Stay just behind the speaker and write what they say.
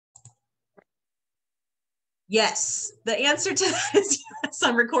Yes, the answer to that is yes.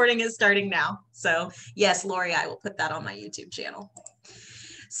 I'm recording it starting now. So yes, Lori, I will put that on my YouTube channel.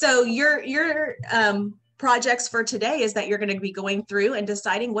 So your projects for today is that you're going to be going through and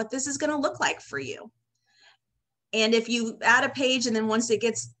deciding what this is going to look like for you. And if you add a page and then once it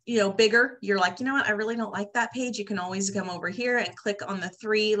gets, bigger, you're like, you know what, I really don't like that page. You can always come over here and click on the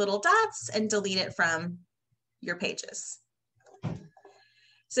 3 little dots and delete it from your pages.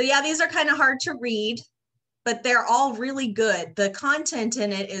 So yeah, these are kind of hard to read, but they're all really good. The content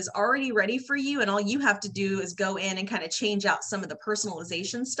in it is already ready for you. And all you have to do is go in and kind of change out some of the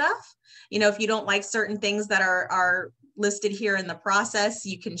personalization stuff. If you don't like certain things that are listed here in the process,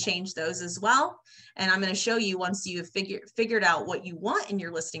 you can change those as well. And I'm going to show you once you've figured out what you want in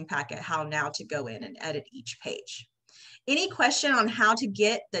your listing packet, how now to go in and edit each page. Any question on how to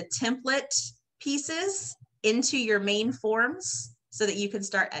get the template pieces into your main forms so that you can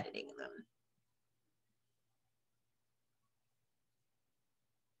start editing them?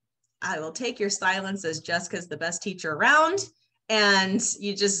 I will take your silence as Jessica's the best teacher around, and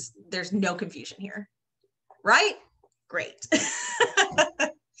there's no confusion here, right? Great.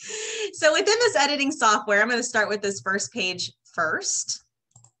 So within this editing software, I'm going to start with this first page first.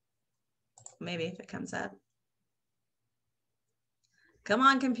 Maybe if it comes up. Come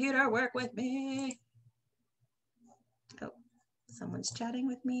on, computer, work with me. Oh, someone's chatting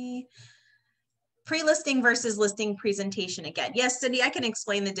with me. Pre-listing versus listing presentation again. Yes, Cindy, I can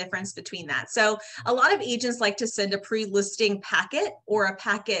explain the difference between that. So a lot of agents like to send a pre-listing packet or a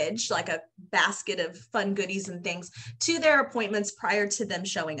package, like a basket of fun goodies and things, to their appointments prior to them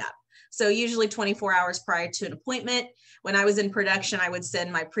showing up. So usually 24 hours prior to an appointment. When I was in production, I would send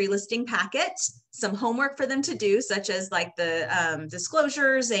my pre-listing packet, some homework for them to do, such as like the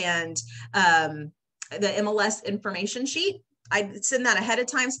disclosures and the MLS information sheet. I'd send that ahead of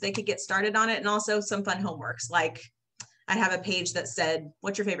time so they could get started on it, and also some fun homeworks. Like I have a page that said,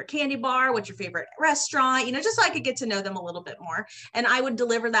 what's your favorite candy bar? What's your favorite restaurant? Just so I could get to know them a little bit more. And I would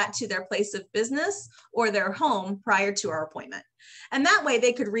deliver that to their place of business or their home prior to our appointment. And that way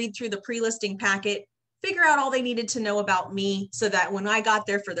they could read through the pre-listing packet, figure out all they needed to know about me so that when I got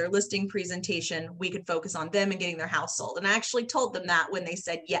there for their listing presentation, we could focus on them and getting their house sold. And I actually told them that when they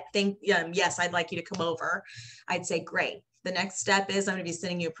said, yes, I'd like you to come over. I'd say, great. The next step is I'm going to be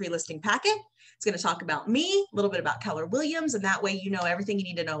sending you a pre-listing packet. It's going to talk about me, a little bit about Keller Williams, and that way you know everything you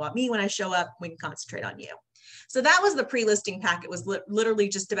need to know about me. When I show up, we can concentrate on you. So that was the pre-listing packet. Was literally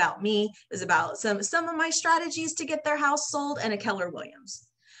just about me. It was about some of my strategies to get their house sold and a Keller Williams.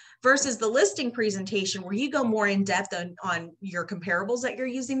 Versus the listing presentation where you go more in depth on your comparables that you're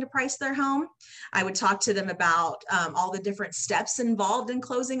using to price their home. I would talk to them about all the different steps involved in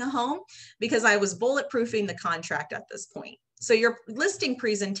closing a home, because I was bulletproofing the contract at this point. So your listing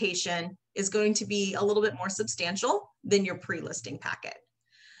presentation is going to be a little bit more substantial than your pre-listing packet.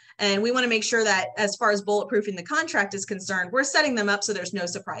 And we want to make sure that as far as bulletproofing the contract is concerned, we're setting them up so there's no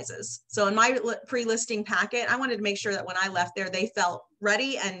surprises. So in my pre-listing packet, I wanted to make sure that when I left there, they felt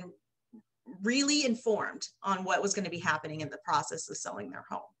ready and really informed on what was going to be happening in the process of selling their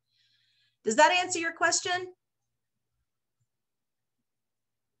home. Does that answer your question?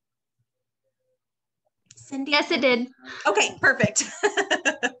 Cindy? Yes, it did. Okay, perfect.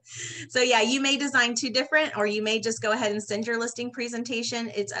 So yeah, you may design 2 different, or you may just go ahead and send your listing presentation.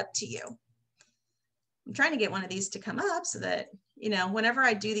 It's up to you. I'm trying to get one of these to come up so that, whenever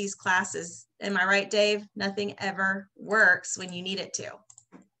I do these classes, am I right, Dave? Nothing ever works when you need it to.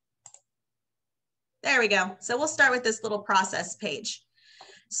 There we go. So we'll start with this little process page.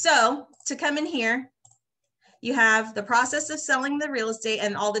 So to come in here, you have the process of selling the real estate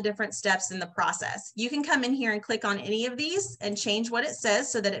and all the different steps in the process. You can come in here and click on any of these and change what it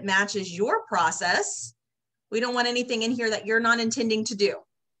says so that it matches your process. We don't want anything in here that you're not intending to do,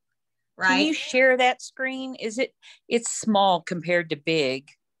 right? Can you share that screen? It's small compared to big.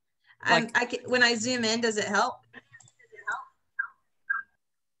 When I zoom in, does it help?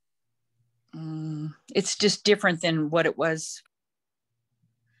 It's just different than what it was.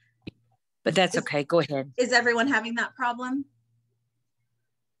 But that's okay. Go ahead. Is everyone having that problem?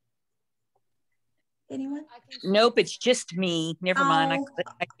 Anyone? Nope, it's just me. Never mind.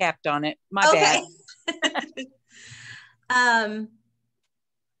 I tapped on it. My bad.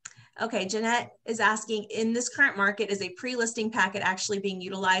 Okay, Jeanette is asking, in this current market, is a pre-listing packet actually being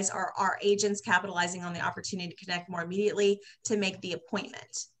utilized, or are agents capitalizing on the opportunity to connect more immediately to make the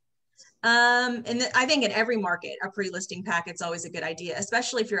appointment? And I think in every market, a pre-listing packet is always a good idea,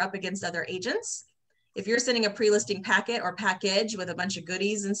 especially if you're up against other agents. If you're sending a pre-listing packet or package with a bunch of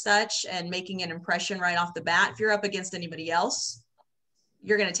goodies and such and making an impression right off the bat, if you're up against anybody else,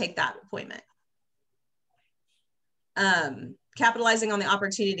 you're going to take that appointment. capitalizing on the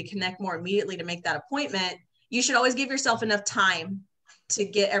opportunity to connect more immediately to make that appointment, you should always give yourself enough time to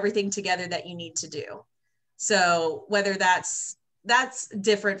get everything together that you need to do. So whether that's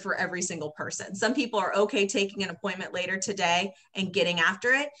different for every single person. Some people are okay taking an appointment later today and getting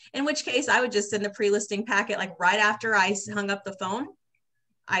after it, in which case I would just send the pre-listing packet like right after I hung up the phone.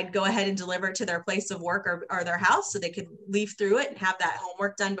 I'd go ahead and deliver it to their place of work or their house so they could leaf through it and have that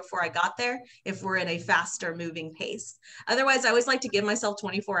homework done before I got there if we're in a faster moving pace. Otherwise, I always like to give myself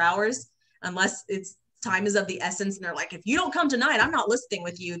 24 hours unless it's time is of the essence and they're like, if you don't come tonight, I'm not listing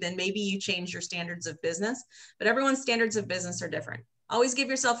with you, then maybe you change your standards of business. But everyone's standards of business are different. Always give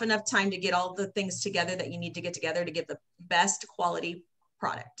yourself enough time to get all the things together that you need to get together to give the best quality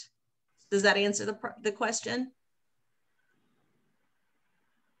product. Does that answer the question?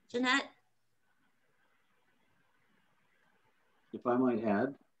 Jeanette? If I might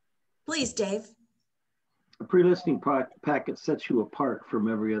add. Please, Dave. A pre-listing packet sets you apart from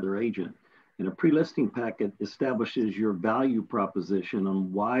every other agent. And a pre-listing packet establishes your value proposition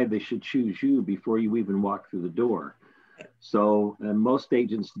on why they should choose you before you even walk through the door. So most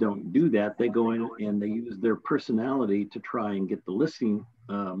agents don't do that. They go in and they use their personality to try and get the listing,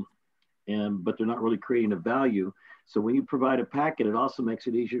 but they're not really creating a value. So when you provide a packet, it also makes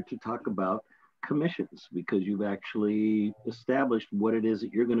it easier to talk about commissions because you've actually established what it is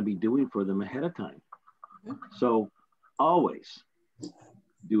that you're going to be doing for them ahead of time. So always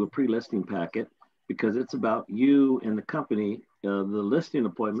do a pre-listing packet because it's about you and the company. The listing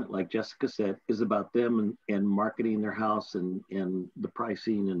appointment, like Jessica said, is about them and marketing their house and the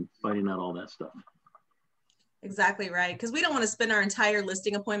pricing and finding out all that stuff. Exactly right. Because we don't want to spend our entire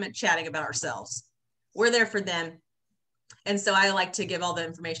listing appointment chatting about ourselves. We're there for them. And so I like to give all the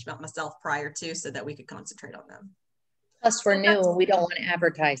information about myself prior to so that we could concentrate on them. Plus we're new and we don't want to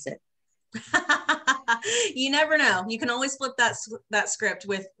advertise it. You never know. You can always flip that script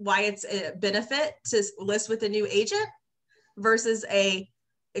with why it's a benefit to list with a new agent versus a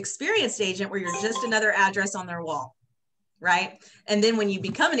experienced agent where you're just another address on their wall, right? And then when you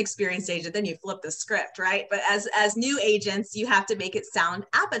become an experienced agent, then you flip the script, right? But as new agents, you have to make it sound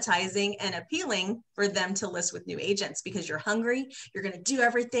appetizing and appealing for them to list with new agents because you're hungry, you're going to do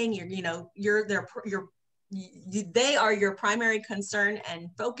everything, they are your primary concern and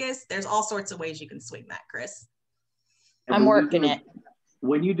focus. There's all sorts of ways you can swing that, Chris. I'm working it.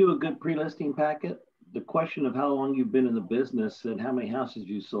 When you do a good pre-listing packet, the question of how long you've been in the business and how many houses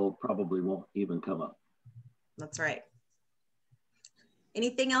you sold probably won't even come up. That's right.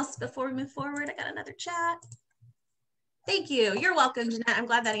 Anything else before we move forward? I got another chat. Thank you. You're welcome, Jeanette. I'm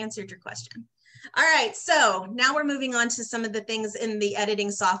glad that answered your question. All right, so now we're moving on to some of the things in the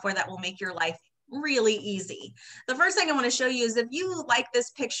editing software that will make your life really easy. The first thing I want to show you is if you like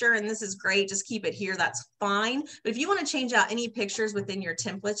this picture and this is great, just keep it here, that's fine. But if you want to change out any pictures within your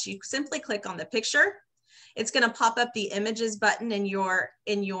templates, you simply click on the picture. It's going to pop up the images button in your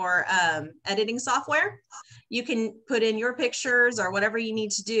editing software. You can put in your pictures or whatever you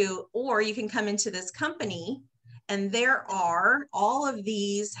need to do, or you can come into this company and there are all of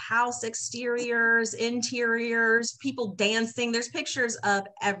these house exteriors, interiors, people dancing. There's pictures of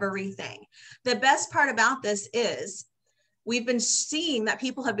everything. The best part about this is we've been seeing that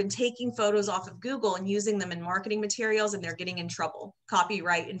people have been taking photos off of Google and using them in marketing materials and they're getting in trouble,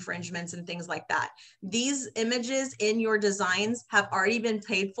 copyright infringements and things like that. These images in your designs have already been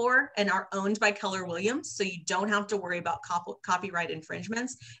paid for and are owned by Keller Williams. So you don't have to worry about copyright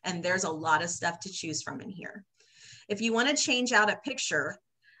infringements. And there's a lot of stuff to choose from in here. If you want to change out a picture,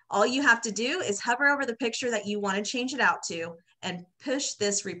 all you have to do is hover over the picture that you want to change it out to and push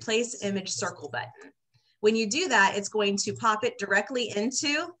this replace image circle button. When you do that, it's going to pop it directly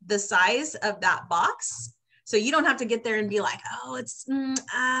into the size of that box. So you don't have to get there and be like, oh, it's,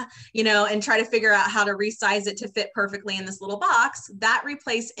 and try to figure out how to resize it to fit perfectly in this little box. That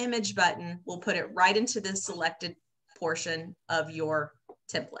replace image button will put it right into the selected portion of your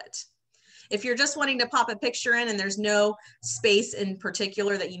template. If you're just wanting to pop a picture in and there's no space in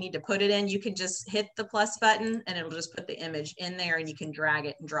particular that you need to put it in, you can just hit the plus button and it'll just put the image in there and you can drag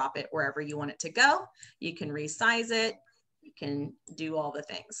it and drop it wherever you want it to go. You can resize it. You can do all the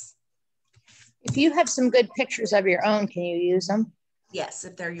things. If you have some good pictures of your own, can you use them? Yes,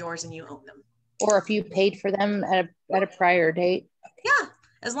 if they're yours and you own them. Or if you paid for them at a prior date. Yeah.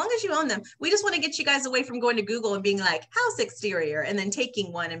 As long as you own them. We just want to get you guys away from going to Google and being like house exterior and then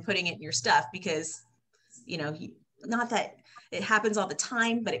taking one and putting it in your stuff because, not that it happens all the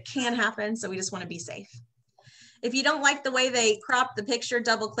time, but it can happen. So we just want to be safe. If you don't like the way they crop the picture,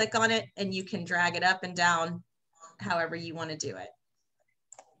 double click on it and you can drag it up and down however you want to do it.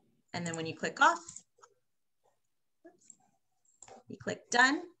 And then when you click off, You click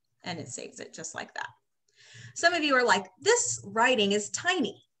done and it saves it just like that. Some of you are like, this writing is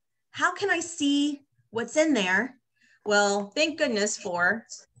tiny. How can I see what's in there? Well, thank goodness for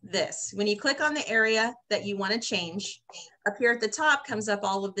this. When you click on the area that you want to change, up here at the top comes up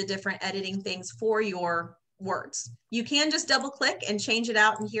all of the different editing things for your words. You can just double click and change it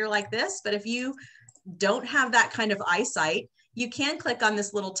out in here like this, but if you don't have that kind of eyesight, you can click on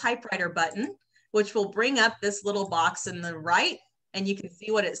this little typewriter button, which will bring up this little box in the right, and you can see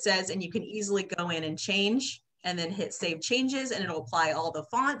what it says, and you can easily go in and change and then hit save changes, and it'll apply all the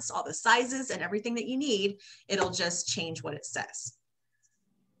fonts, all the sizes, and everything that you need. It'll just change what it says.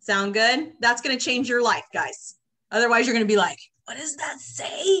 Sound good? That's going to change your life, guys. Otherwise, you're going to be like, what does that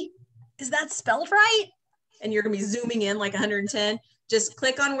say? Is that spelled right? And you're going to be zooming in like 110. Just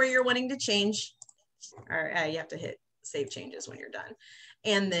click on where you're wanting to change, or you have to hit save changes when you're done.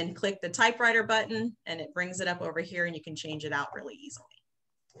 And then click the typewriter button and it brings it up over here and you can change it out really easily.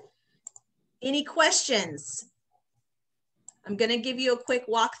 Any questions? I'm going to give you a quick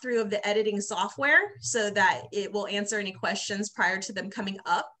walkthrough of the editing software so that it will answer any questions prior to them coming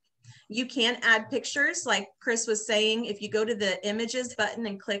up. You can add pictures like Chris was saying. If you go to the images button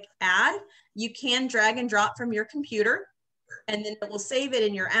and click add, you can drag and drop from your computer and then it will save it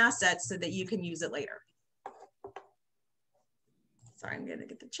in your assets so that you can use it later. Sorry, I'm going to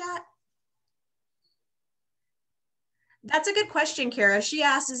get the chat. That's a good question, Kara. She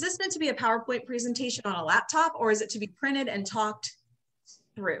asked, is this meant to be a PowerPoint presentation on a laptop or is it to be printed and talked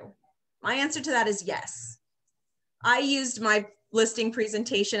through? My answer to that is yes. I used my listing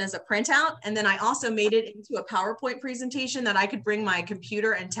presentation as a printout, and then I also made it into a PowerPoint presentation that I could bring my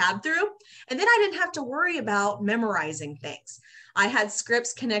computer and tab through. And then I didn't have to worry about memorizing things. I had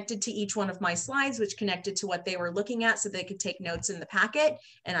scripts connected to each one of my slides, which connected to what they were looking at so they could take notes in the packet,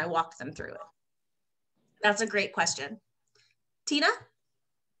 and I walked them through it. That's a great question. Tina? I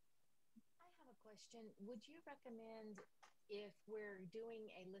have a question. Would you recommend, if we're doing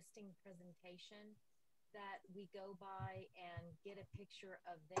a listing presentation, that we go by and get a picture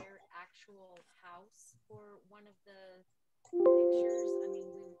of their actual house for one of the pictures? I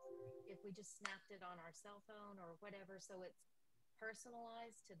mean, if we just snapped it on our cell phone or whatever, so it's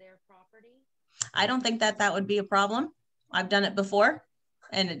personalized to their property? I don't think that that would be a problem. I've done it before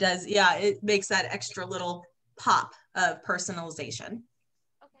and it does. Yeah, it makes that extra little pop of personalization.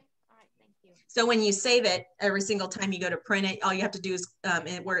 Okay, all right, thank you. So when you save it, every single time you go to print it, all you have to do is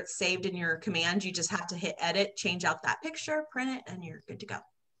where it's saved in your command, you just have to hit edit, change out that picture, print it, and you're good to go.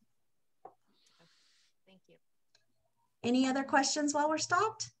 Okay, thank you. Any other questions while we're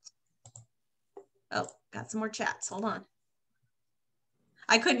stopped? Oh, got some more chats. Hold on.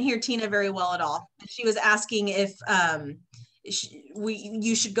 I couldn't hear Tina very well at all. She was asking if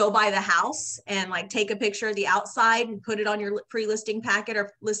you should go by the house and like take a picture of the outside and put it on your pre-listing packet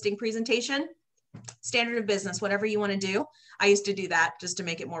or listing presentation. Standard of business, whatever you want to do. I used to do that just to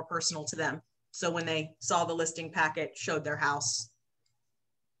make it more personal to them. So when they saw the listing packet, showed their house.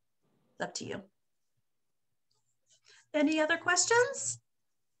 It's up to you. Any other questions?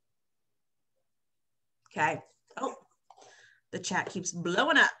 Okay. Oh, the chat keeps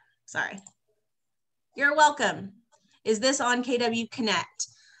blowing up. Sorry. You're welcome. Is this on KW Connect,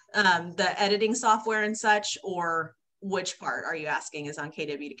 the editing software and such, or which part are you asking is on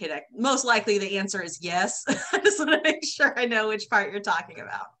KW Connect? Most likely the answer is yes. I just want to make sure I know which part you're talking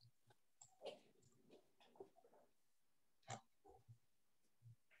about.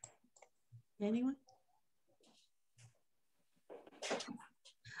 Anyone?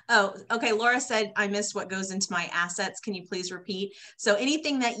 Oh, okay. Laura said, I missed what goes into my assets. Can you please repeat? So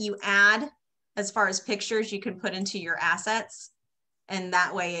anything that you add as far as pictures, you can put into your assets, and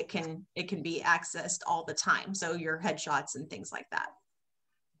that way it can be accessed all the time. So your headshots and things like that.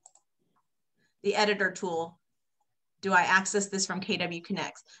 The editor tool. Do I access this from KW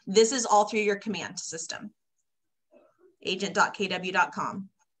Connect? This is all through your command system. agent.kw.com.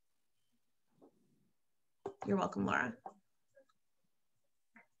 You're welcome, Laura.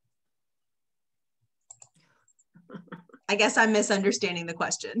 I guess I'm misunderstanding the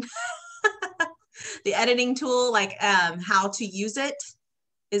question. The editing tool, like how to use it.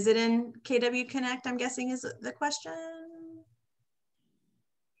 Is it in KW Connect, I'm guessing is the question?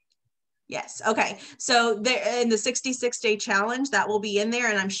 Yes, okay. So there in the 66-day challenge, that will be in there,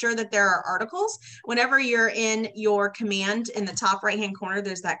 and I'm sure that there are articles. Whenever you're in your command, in the top right-hand corner,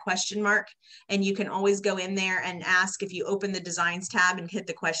 there's that question mark, and you can always go in there and ask. If you open the designs tab and hit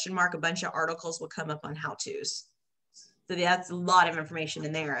the question mark, a bunch of articles will come up on how-tos. So that's a lot of information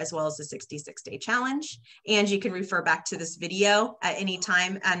in there, as well as the 66-day challenge. And you can refer back to this video at any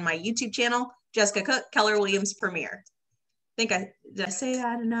time on my YouTube channel, Jessica Cook, Keller Williams Premier. Did I say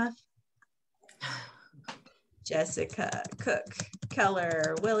that enough? Jessica, Cook,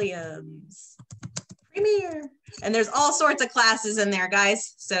 Keller, Williams, Premier. And there's all sorts of classes in there,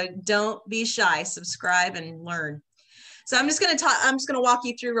 guys. So don't be shy, subscribe and learn. So I'm just going to walk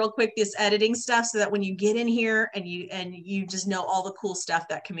you through real quick this editing stuff so that when you get in here and you just know all the cool stuff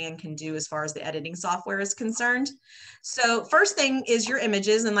that Command can do as far as the editing software is concerned. So first thing is your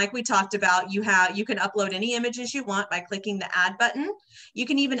images. And like we talked about, you can upload any images you want by clicking the add button. You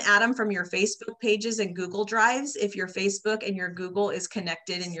can even add them from your Facebook pages and Google Drives if your Facebook and your Google is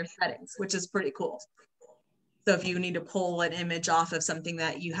connected in your settings, which is pretty cool. So if you need to pull an image off of something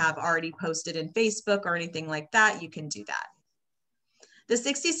that you have already posted in Facebook or anything like that, you can do that. The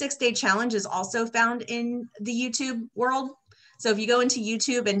 66-day challenge is also found in the YouTube world. So if you go into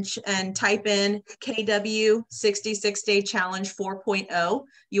YouTube and type in KW 66-day challenge 4.0,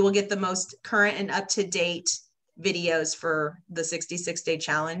 you will get the most current and up-to-date videos for the 66-day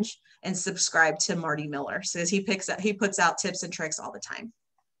challenge, and subscribe to Marty Miller. So he puts out tips and tricks all the time.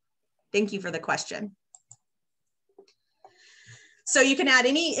 Thank you for the question. So you can add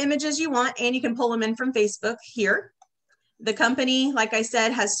any images you want, and you can pull them in from Facebook here. The company, like I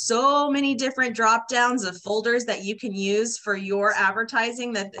said, has so many different drop downs of folders that you can use for your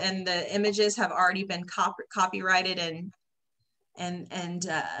advertising, and the images have already been copyrighted and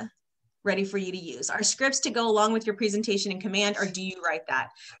ready for you to use. Our scripts to go along with your presentation in Command, or do you write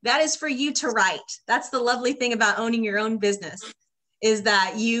that? That is for you to write. That's the lovely thing about owning your own business, is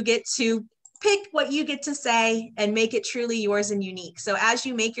that you get to pick what you get to say and make it truly yours and unique. So as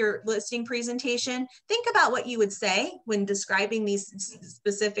you make your listing presentation, think about what you would say when describing these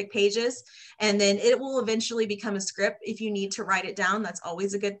specific pages, and then it will eventually become a script. If you need to write it down, that's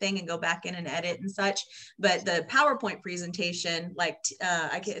always a good thing, and go back in and edit and such. But the PowerPoint presentation, like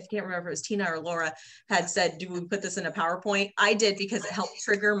I can't remember if it was Tina or Laura had said, do we put this in a PowerPoint? I did, because it helped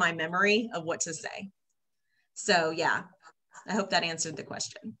trigger my memory of what to say. So yeah, I hope that answered the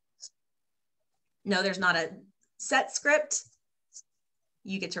question. No, there's not a set script.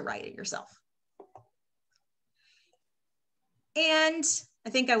 You get to write it yourself. And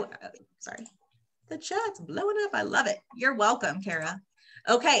I think sorry, the chat's blowing up. I love it. You're welcome, Kara.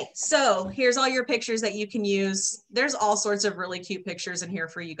 Okay, so here's all your pictures that you can use. There's all sorts of really cute pictures in here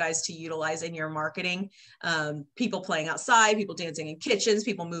for you guys to utilize in your marketing. People playing outside, people dancing in kitchens,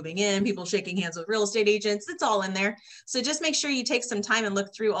 people moving in, people shaking hands with real estate agents. It's all in there. So just make sure you take some time and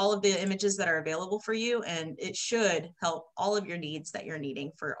look through all of the images that are available for you, and it should help all of your needs that you're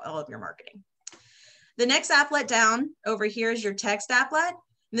needing for all of your marketing. The next applet down over here is your text applet.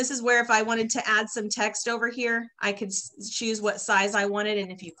 And this is where if I wanted to add some text over here, I could choose what size I wanted.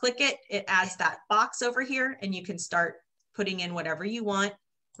 And if you click it, it adds that box over here, and you can start putting in whatever you want,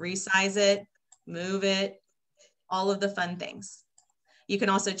 resize it, move it, all of the fun things. You can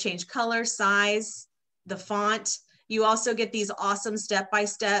also change color, size, the font. You also get these awesome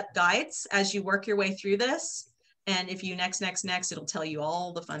step-by-step guides as you work your way through this. And if you next, it'll tell you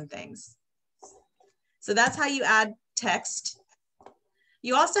all the fun things. So that's how you add text.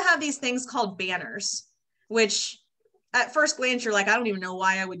 You also have these things called banners, which at first glance, you're like, I don't even know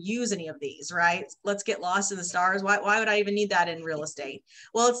why I would use any of these, right? Let's get lost in the stars. Why would I even need that in real estate?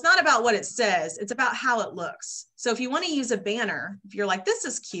 Well, it's not about what it says. It's about how it looks. So if you want to use a banner, if you're like, this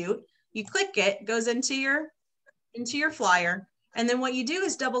is cute, you click it, goes into your flyer. And then what you do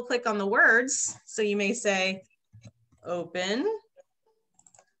is double click on the words. So you may say, open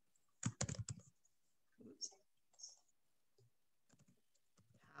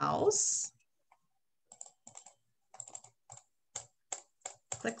house.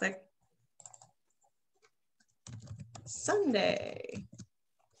 Click, click. Sunday,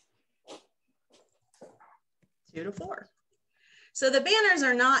 2 to 4. So the banners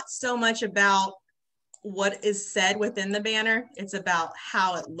are not so much about what is said within the banner. It's about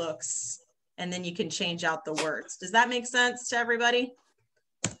how it looks. And then you can change out the words. Does that make sense to everybody?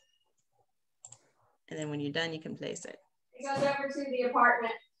 And then when you're done, you can place it. It goes over to the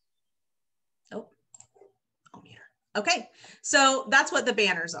apartment. Oh, I'll mute her. Okay, so that's what the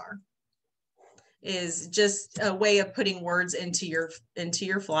banners are. Is just a way of putting words into your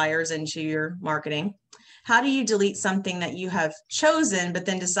flyers, into your marketing. How do you delete something that you have chosen but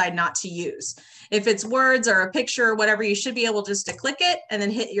then decide not to use? If it's words or a picture or whatever, you should be able just to click it and then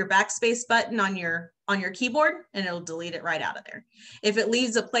hit your backspace button on your keyboard, and it'll delete it right out of there. If it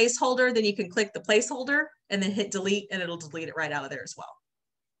leaves a placeholder, then you can click the placeholder and then hit delete, and it'll delete it right out of there as well.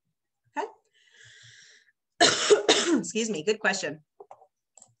 Okay. Excuse me, good question.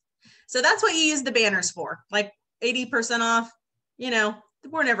 So that's what you use the banners for, like 80% off, you know,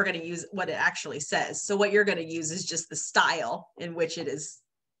 we're never going to use what it actually says. So what you're going to use is just the style in which it is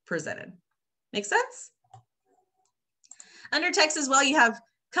presented. Make sense? Under text as well, you have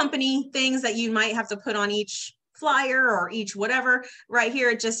company things that you might have to put on each flyer or each whatever. Right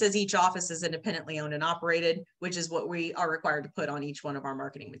here, it just says each office is independently owned and operated, which is what we are required to put on each one of our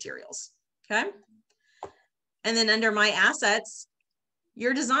marketing materials. Okay. And then under my assets,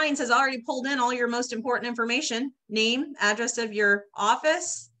 your designs has already pulled in all your most important information: name, address of your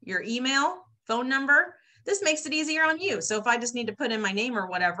office, your email, phone number. This makes it easier on you. So if I just need to put in my name or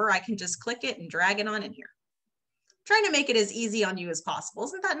whatever, I can just click it and drag it on in here. Trying to make it as easy on you as possible.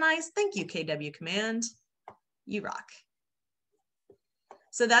 Isn't that nice? Thank you, KW Command. You rock.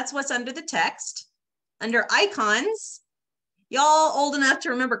 So that's what's under the text. Under icons, y'all old enough to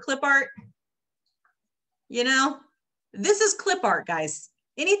remember clip art? You know, this is clip art, guys.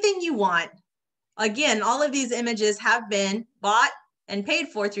 Anything you want. Again, all of these images have been bought and paid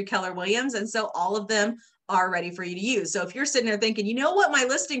for through Keller Williams, and so all of them are ready for you to use. So if you're sitting there thinking, you know what my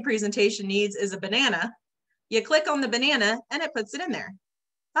listing presentation needs is a banana, you click on the banana and it puts it in there.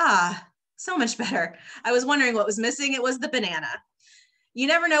 Ah, so much better. I was wondering what was missing. It was the banana. You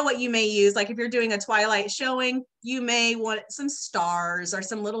never know what you may use. Like if you're doing a twilight showing, you may want some stars or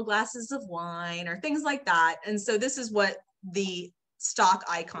some little glasses of wine or things like that. And so this is what the stock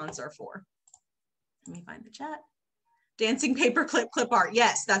icons are for. Let me find the chat. Dancing paperclip clip art.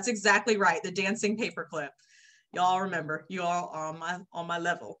 Yes, that's exactly right. The dancing paperclip. Y'all remember, you all are on my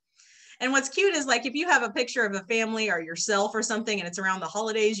level. And what's cute is like if you have a picture of a family or yourself or something and it's around the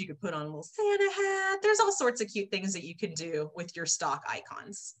holidays, you could put on a little Santa hat. There's all sorts of cute things that you can do with your stock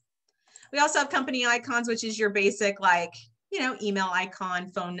icons. We also have company icons, which is your basic, like, you know, email icon,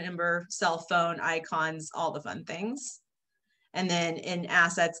 phone number, cell phone icons, all the fun things. And then in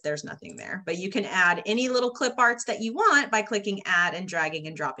assets, there's nothing there, but you can add any little clip arts that you want by clicking add and dragging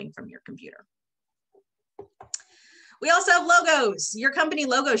and dropping from your computer. We also have logos. Your company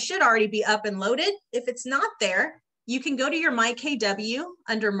logo should already be up and loaded. If it's not there, you can go to your MyKW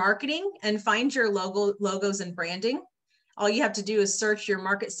under marketing and find your logos and branding. All you have to do is search your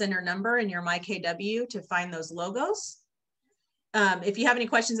market center number in your MyKW to find those logos. If you have any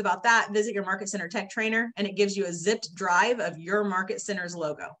questions about that, visit your Market Center Tech Trainer and it gives you a zipped drive of your Market Center's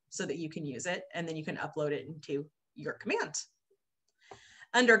logo so that you can use it and then you can upload it into your command.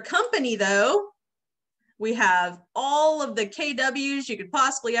 Under company though, we have all of the KWs you could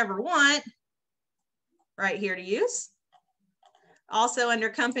possibly ever want right here to use. Also under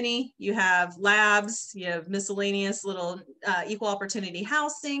company, you have labs, you have miscellaneous little equal opportunity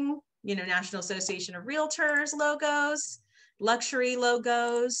housing, you know, National Association of Realtors logos, luxury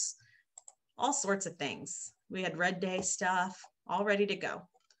logos, all sorts of things. We had Red Day stuff all ready to go.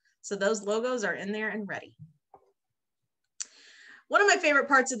 So those logos are in there and ready. One of my favorite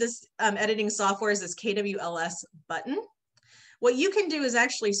parts of this editing software is this KWLS button. What you can do is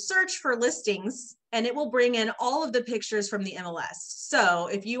actually search for listings and it will bring in all of the pictures from the MLS. So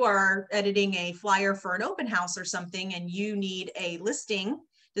if you are editing a flyer for an open house or something and you need a listing,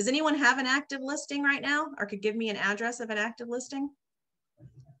 does anyone have an active listing right now or could give me an address of an active listing?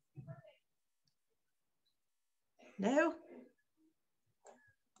 No?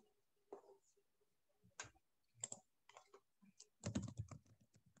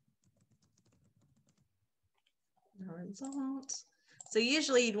 No results. So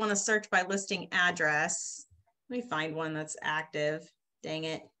usually you'd want to search by listing address. Let me find one that's active. Dang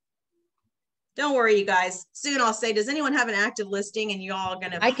it. Don't worry, you guys. Soon I'll say, does anyone have an active listing? And you all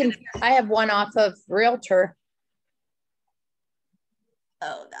gonna. I have one off of Realtor.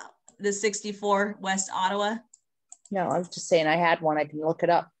 Oh, no. The 64 West Ottawa. No, I was just saying I had one. I can look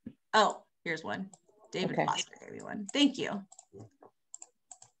it up. Oh, here's one. David Okay. Foster gave me one. Thank you.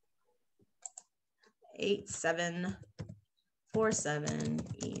 8747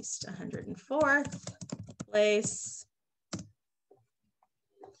 East 104th Place.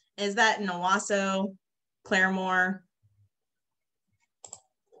 Is that in Owasso, Claremore?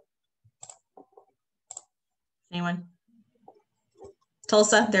 Anyone?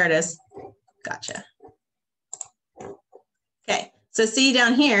 Tulsa, there it is. Gotcha. Okay, so see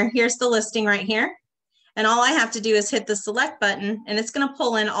down here, here's the listing right here. And all I have to do is hit the select button and it's gonna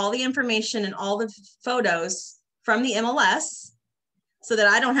pull in all the information and all the photos from the MLS so that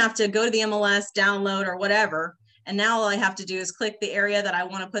I don't have to go to the MLS, download or whatever. And now all I have to do is click the area that I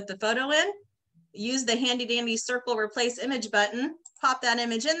wanna put the photo in, use the handy dandy circle replace image button, pop that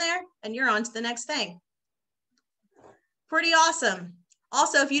image in there and you're on to the next thing. Pretty awesome.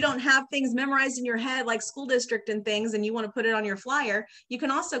 Also, if you don't have things memorized in your head like school district and things and you want to put it on your flyer, you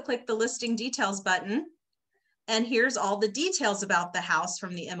can also click the listing details button, And here's all the details about the house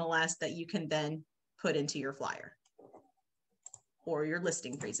from the MLS that you can then put into your flyer or your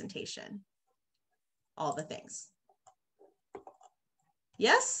listing presentation. All the things.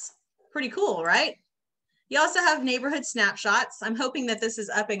 Yes, pretty cool, right? You also have neighborhood snapshots. I'm hoping that this is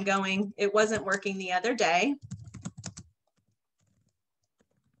up and going. It wasn't working the other day.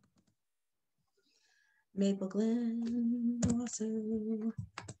 Maple Glen, also.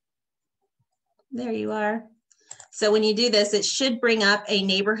 There you are. So when you do this, it should bring up a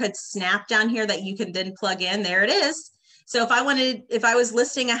neighborhood snap down here that you can then plug in. There it is. So if I was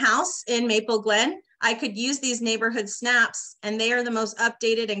listing a house in Maple Glen, I could use these neighborhood snaps, and they are the most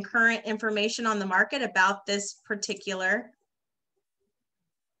updated and current information on the market about this particular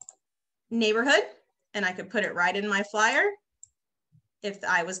neighborhood. And I could put it right in my flyer if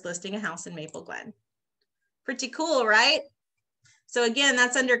I was listing a house in Maple Glen. Pretty cool, right? So again,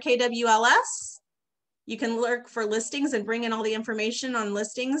 that's under KWLS. You can look for listings and bring in all the information on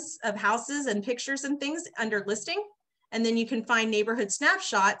listings of houses and pictures and things under listing. And then you can find neighborhood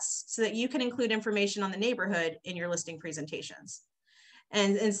snapshots so that you can include information on the neighborhood in your listing presentations.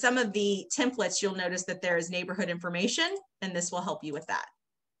 And in some of the templates, you'll notice that there is neighborhood information, and this will help you with that.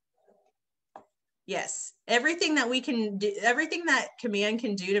 Yes, everything that we can do, everything that Command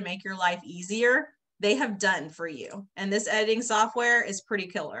can do to make your life easier, they have done for you. And this editing software is pretty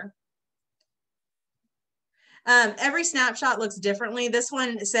killer. Every snapshot looks differently. This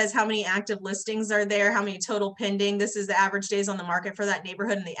one says how many active listings are there, how many total pending. This is the average days on the market for that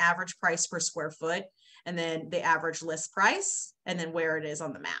neighborhood and the average price per square foot, and then the average list price, and then where it is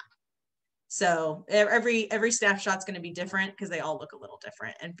on the map. So every snapshot's going to be different because they all look a little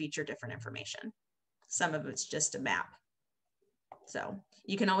different and feature different information. Some of it's just a map. So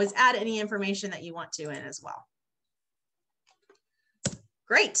you can always add any information that you want to in as well.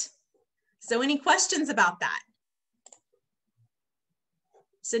 Great. So any questions about that?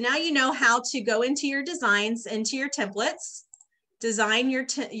 So now you know how to go into your designs, into your templates, design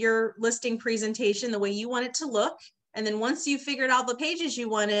your listing presentation the way you want it to look. And then once you've figured out the pages you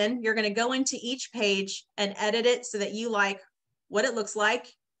want in, you're going to go into each page and edit it so that you like what it looks like.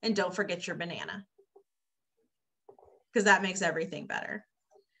 And don't forget your banana, because that makes everything better.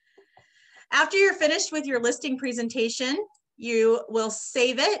 After you're finished with your listing presentation, you will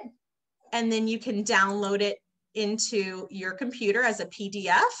save it, and then you can download it into your computer as a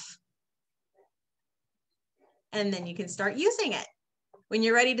PDF. And then you can start using it. When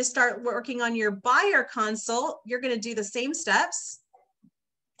you're ready to start working on your buyer consult, you're going to do the same steps.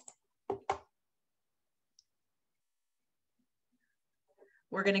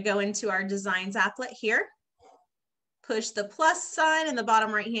 We're going to go into our designs applet here, push the plus sign in the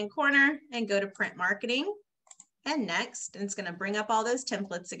bottom right-hand corner and go to print marketing and next. And it's going to bring up all those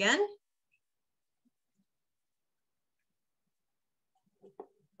templates again.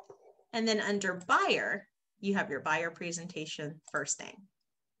 And then under buyer, you have your buyer presentation first thing.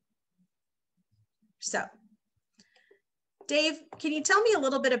 So, Dave, can you tell me a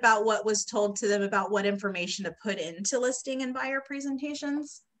little bit about what was told to them about what information to put into listing and buyer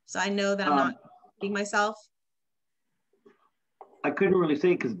presentations? So I know that I'm not repeating myself. I couldn't really say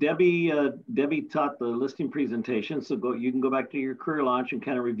because Debbie taught the listing presentation. So you can go back to your career launch and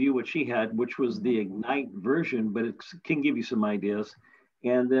kind of review what she had, which was the Ignite version, but it can give you some ideas.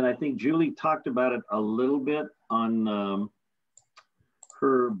 And then I think Julie talked about it a little bit on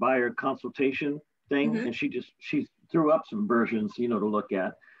her buyer consultation thing. Mm-hmm. And she threw up some versions, to look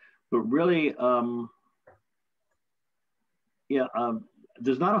at. But really,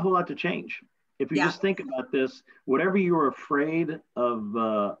 there's not a whole lot to change. If you just think about this, whatever you're afraid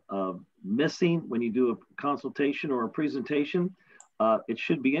of missing when you do a consultation or a presentation, it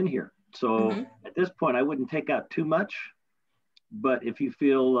should be in here. So at this point, I wouldn't take out too much. But if you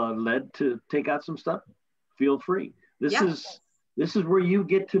feel led to take out some stuff, feel free. This is where you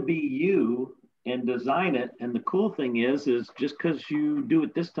get to be you and design it. And the cool thing is just because you do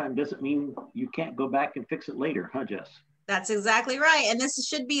it this time doesn't mean you can't go back and fix it later, huh, Jess? That's exactly right. And this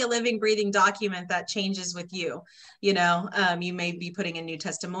should be a living, breathing document that changes with you. You may be putting in new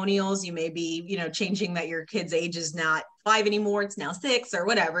testimonials. You may be, changing that your kid's age is not 5 anymore. It's now 6 or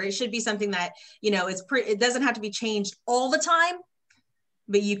whatever. It should be something that, it doesn't have to be changed all the time,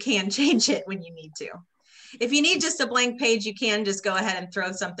 but you can change it when you need to. If you need just a blank page, you can just go ahead and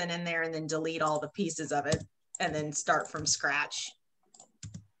throw something in there and then delete all the pieces of it and then start from scratch.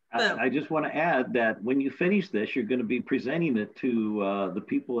 I just want to add that when you finish this, you're going to be presenting it to the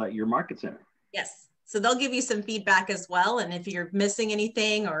people at your market center. Yes. So they'll give you some feedback as well. And if you're missing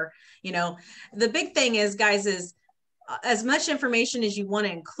anything or, the big thing is, guys, is as much information as you want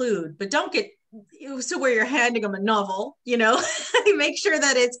to include, but don't get so where you're handing them a novel, you know, make sure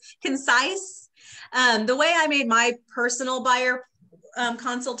that it's concise. The way I made my personal buyer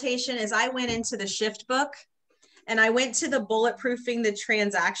consultation is I went into the shift book and I went to the bulletproofing the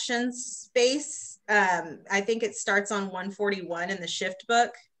transactions space. I think it starts on 141 in the shift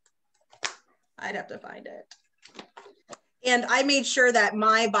book. I'd have to find it. And I made sure that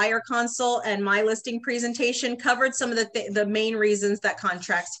my buyer consult and my listing presentation covered some of the main reasons that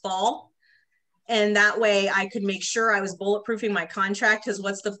contracts fall. And that way I could make sure I was bulletproofing my contract, because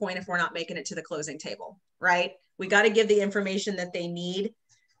what's the point if we're not making it to the closing table, right? We got to give the information that they need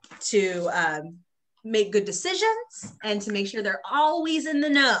to make good decisions and to make sure they're always in the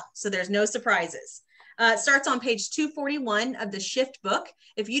know. So there's no surprises. It starts on page 241 of the shift book.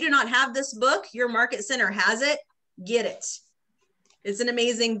 If you do not have this book, your market center has it. Get it. It's an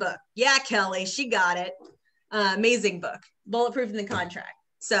amazing book. Yeah, Kelly, she got it. Amazing book. Bulletproof in the contract.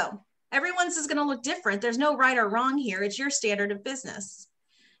 So everyone's is going to look different. There's no right or wrong here. It's your standard of business.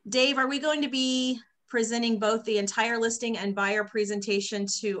 Dave, are we going to be presenting both the entire listing and buyer presentation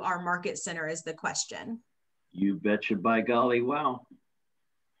to our market center is the question. You betcha by golly wow.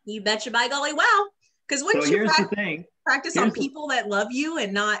 You betcha by golly wow. Because wouldn't you practice on people that love you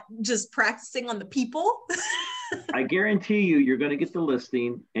and not just practicing on the people? I guarantee you, you're going to get the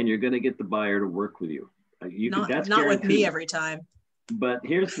listing and you're going to get the buyer to work with you. That's not with me every time. But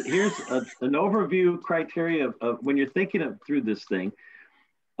here's an overview criteria of when you're thinking through this thing.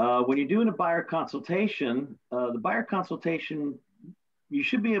 When you're doing a buyer consultation, the buyer consultation, you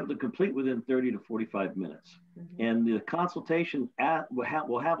should be able to complete within 30 to 45 minutes. Mm-hmm. And the consultation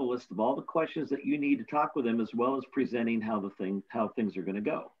will have a list of all the questions that you need to talk with them, as well as presenting how things are going to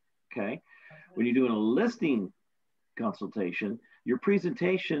go. Okay. When you're doing a listing consultation, your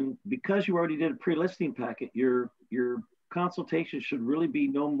presentation, because you already did a pre-listing packet, your consultation should really be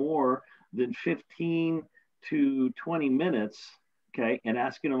no more than 15 to 20 minutes, okay, and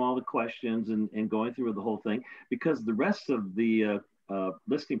asking them all the questions and going through the whole thing, because the rest of the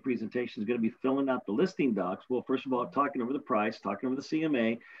listing presentation is going to be filling out the listing docs. Well, first of all, talking over the price, talking over the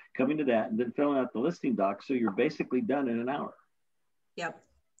CMA, coming to that, and then filling out the listing docs. So you're basically done in an hour. Yep.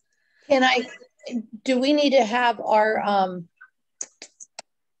 Do we need to have our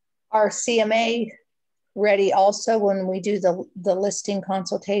CMA ready also when we do the listing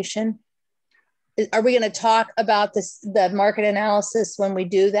consultation? Are we going to talk about the market analysis when we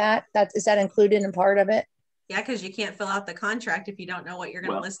do that? Is that included in part of it? Yeah, because you can't fill out the contract if you don't know what you're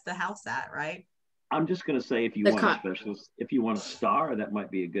going to list the house at, right? I'm just going to say, if you want a specialist, if you want a star, that might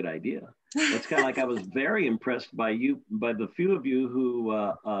be a good idea. It's kind of like I was very impressed by the few of you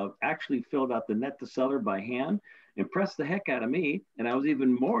who actually filled out the net to seller by hand. Impressed the heck out of me. And I was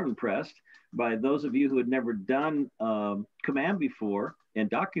even more impressed by those of you who had never done Command before and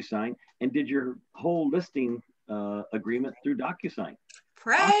DocuSign and did your whole listing agreement through DocuSign.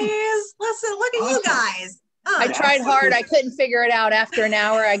 Praise. Awesome. Listen, look at you guys. Oh, I tried hard. I couldn't figure it out. After an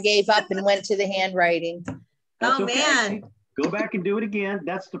hour, I gave up and went to the handwriting. That's okay. Man. Go back and do it again.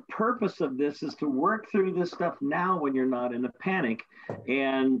 That's the purpose of this, is to work through this stuff now when you're not in a panic.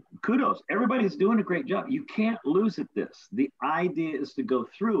 And kudos. Everybody's doing a great job. You can't lose at this. The idea is to go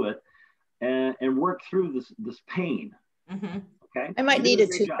through it and work through this pain. Mm-hmm. Okay. I might need a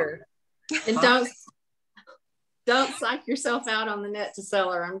tutor. And don't psych yourself out on the net to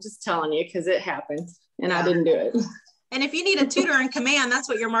seller. I'm just telling you, because it happened and I didn't do it. And if you need a tutor in Command, that's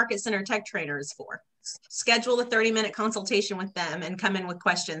what your Market Center Tech Trainer is for. Schedule a 30-minute consultation with them and come in with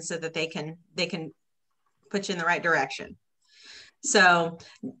questions so that they can put you in the right direction. So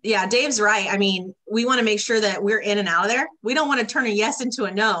yeah, Dave's right. I mean, we want to make sure that we're in and out of there. We don't want to turn a yes into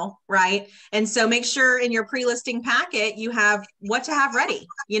a no, right? And so make sure in your pre-listing packet, you have what to have ready.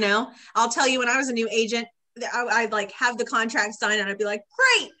 You know, I'll tell you, when I was a new agent, I'd like have the contract signed and I'd be like,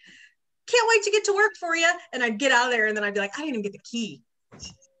 great, can't wait to get to work for you. And I'd get out of there and then I'd be like, I didn't even get the key.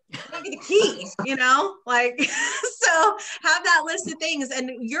 I didn't get the key, you know, like, so have that list of things. And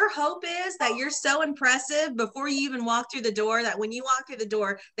your hope is that you're so impressive before you even walk through the door, that when you walk through the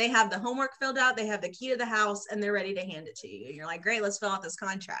door, they have the homework filled out, they have the key to the house, and they're ready to hand it to you. And you're like, great, let's fill out this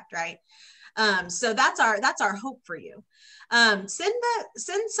contract, right? So that's our hope for you. Send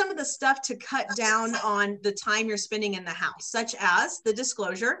some of the stuff to cut down on the time you're spending in the house, such as the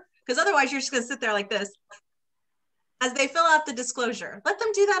disclosure, because otherwise you're just going to sit there like this as they fill out the disclosure. Let them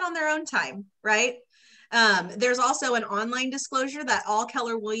do that on their own time, right? There's also an online disclosure that all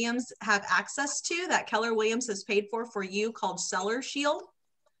Keller Williams have access to, that Keller Williams has paid for you, called Seller Shield,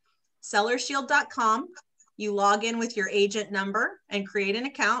 sellershield.com. You log in with your agent number and create an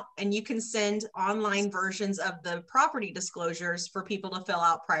account, and you can send online versions of the property disclosures for people to fill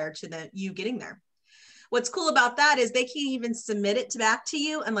out prior to you getting there. What's cool about that is they can't even submit it back to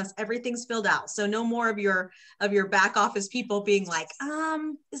you unless everything's filled out. So no more of your back office people being like,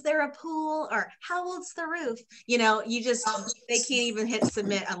 is there a pool, or how old's the roof? You know, they can't even hit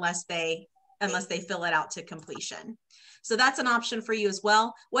submit unless they fill it out to completion. So that's an option for you as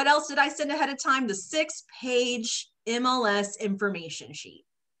well. What else did I send ahead of time? The 6-page MLS information sheet.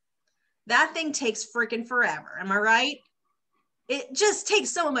 That thing takes freaking forever. Am I right? It just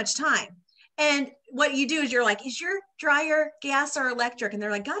takes so much time. And what you do is you're like, is your dryer gas or electric? And they're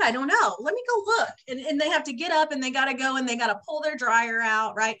like, God, I don't know. Let me go look. And they have to get up and they got to go and they got to pull their dryer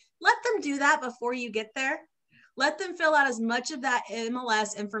out, right? Let them do that before you get there. Let them fill out as much of that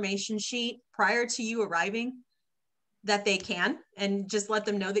MLS information sheet prior to you arriving that they can, and just let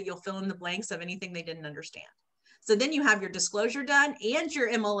them know that you'll fill in the blanks of anything they didn't understand. So then you have your disclosure done and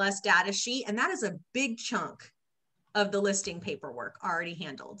your MLS data sheet, and that is a big chunk of the listing paperwork already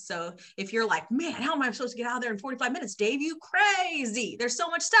handled. So if you're like, man, how am I supposed to get out of there in 45 minutes? Dave, you crazy. There's so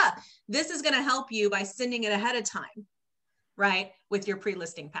much stuff. This is going to help you by sending it ahead of time, right? With your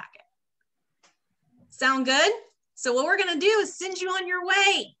pre-listing packet. Sound good? So what we're going to do is send you on your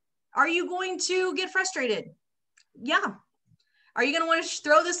way. Are you going to get frustrated? Yeah. Are you going to want to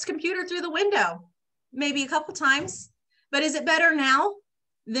throw this computer through the window? Maybe a couple times. But is it better now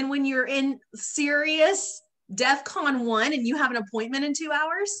than when you're in serious DEFCON 1 and you have an appointment in 2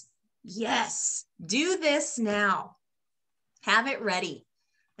 hours? Yes. Do this now. Have it ready.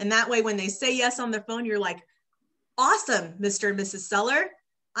 And that way, when they say yes on the phone, you're like, awesome, Mr. and Mrs. Seller.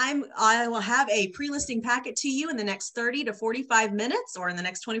 I will have a pre-listing packet to you in the next 30 to 45 minutes or in the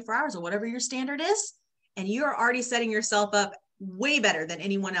next 24 hours or whatever your standard is. And you're already setting yourself up way better than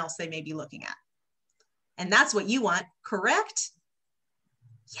anyone else they may be looking at. And that's what you want, correct?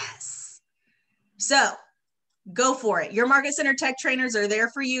 Yes. So go for it. Your Market Center Tech trainers are there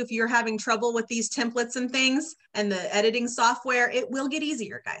for you. If you're having trouble with these templates and things and the editing software, it will get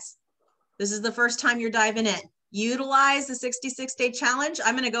easier, guys. This is the first time you're diving in. Utilize the 66-day challenge.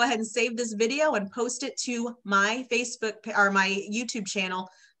 I'm going to go ahead and save this video and post it to my Facebook or my YouTube channel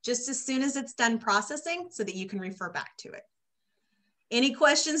just as soon as it's done processing so that you can refer back to it. Any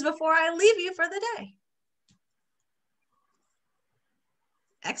questions before I leave you for the day?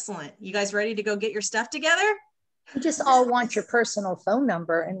 Excellent. You guys ready to go get your stuff together? We just all want your personal phone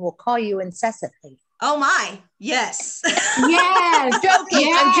number and we'll call you incessantly. Oh my, yes. Yes. Joking.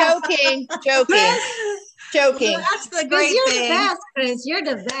 Yes. I'm joking. Joking. Well, that's the great You're thing. the best, Chris. You're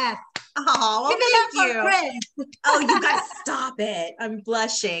the best. Oh, well, Give it thank up for you. Chris. Oh, you guys stop it. I'm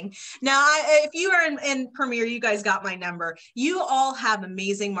blushing. Now, if you are in Premier, you guys got my number. You all have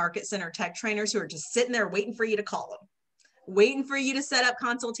amazing Market Center Tech trainers who are just sitting there waiting for you to call them, waiting for you to set up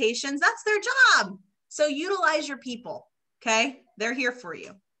consultations. That's their job. So utilize your people, okay? They're here for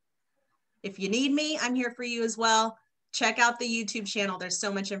you. If you need me, I'm here for you as well. Check out the YouTube channel. There's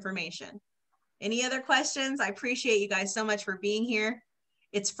so much information. Any other questions? I appreciate you guys so much for being here.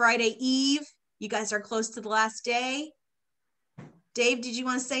 It's Friday Eve. You guys are close to the last day. Dave, did you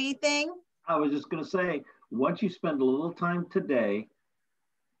want to say anything? I was just going to say, once you spend a little time today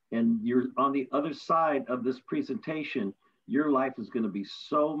and you're on the other side of this presentation, your life is going to be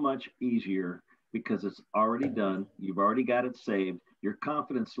so much easier because it's already done. You've already got it saved. Your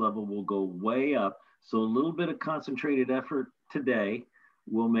confidence level will go way up. So a little bit of concentrated effort today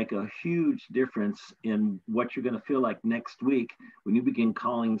will make a huge difference in what you're going to feel like next week when you begin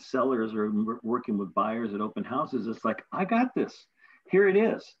calling sellers or working with buyers at open houses. It's like, I got this. Here it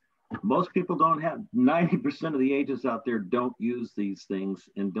is. Most people don't have, 90% of the agents out there don't use these things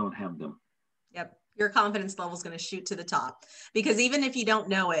and don't have them. Yep. Your confidence level is going to shoot to the top, because even if you don't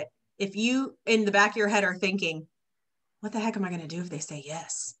know it, if you in the back of your head are thinking, what the heck am I going to do if they say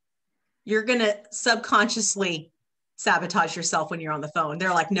yes? You're going to subconsciously sabotage yourself when you're on the phone. They're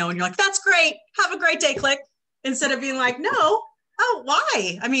like, no. And you're like, that's great. Have a great day, click. Instead of being like, no, oh,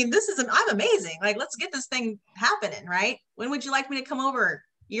 why? I mean, I'm amazing. Like, let's get this thing happening, right? When would you like me to come over?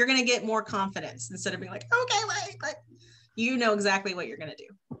 You're going to get more confidence instead of being like, okay, wait. You know exactly what you're going to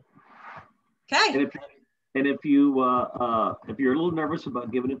do. Okay. And if you're a little nervous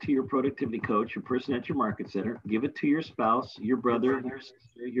about giving it to your productivity coach, your person at your market center, give it to your spouse, your brother, your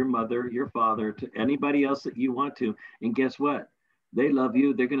sister, your mother, your father, to anybody else that you want to. And guess what? They love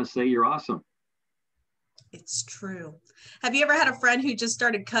you. They're going to say you're awesome. It's true. Have you ever had a friend who just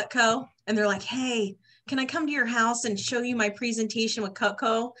started Cutco and they're like, hey, can I come to your house and show you my presentation with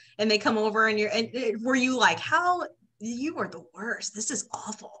Cutco? And they come over and were you like, how you are the worst. This is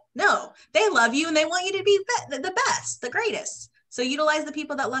awful. No, they love you and they want you to be the best, the greatest. So utilize the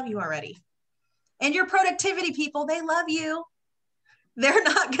people that love you already. And your productivity people, they love you. They're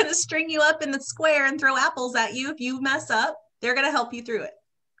not going to string you up in the square and throw apples at you if you mess up. They're going to help you through it.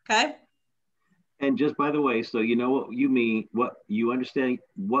 Okay. And just by the way, so you know what you mean, what you understand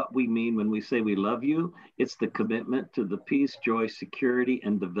what we mean when we say we love you, it's the commitment to the peace, joy, security,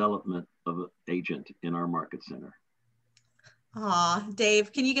 and development of an agent in our market center. Aw,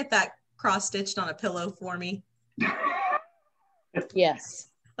 Dave, can you get that cross-stitched on a pillow for me? Yes.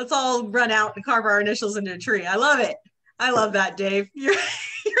 Let's all run out and carve our initials into a tree. I love it. I love that, Dave. You're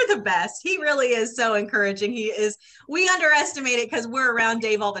the best. He really is so encouraging. He is, we underestimate it because we're around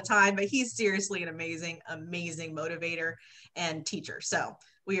Dave all the time, but he's seriously an amazing, amazing motivator and teacher. So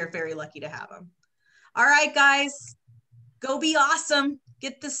we are very lucky to have him. All right, guys, go be awesome.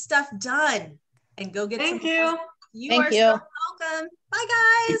 Get this stuff done and go get Thank some. you. You are so welcome. Bye,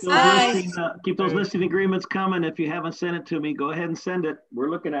 guys. Keep those listing agreements coming. If you haven't sent it to me, go ahead and send it. We're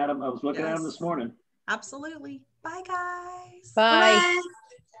looking at them. I was looking at them this morning. Absolutely. Bye, guys. Bye. Bye.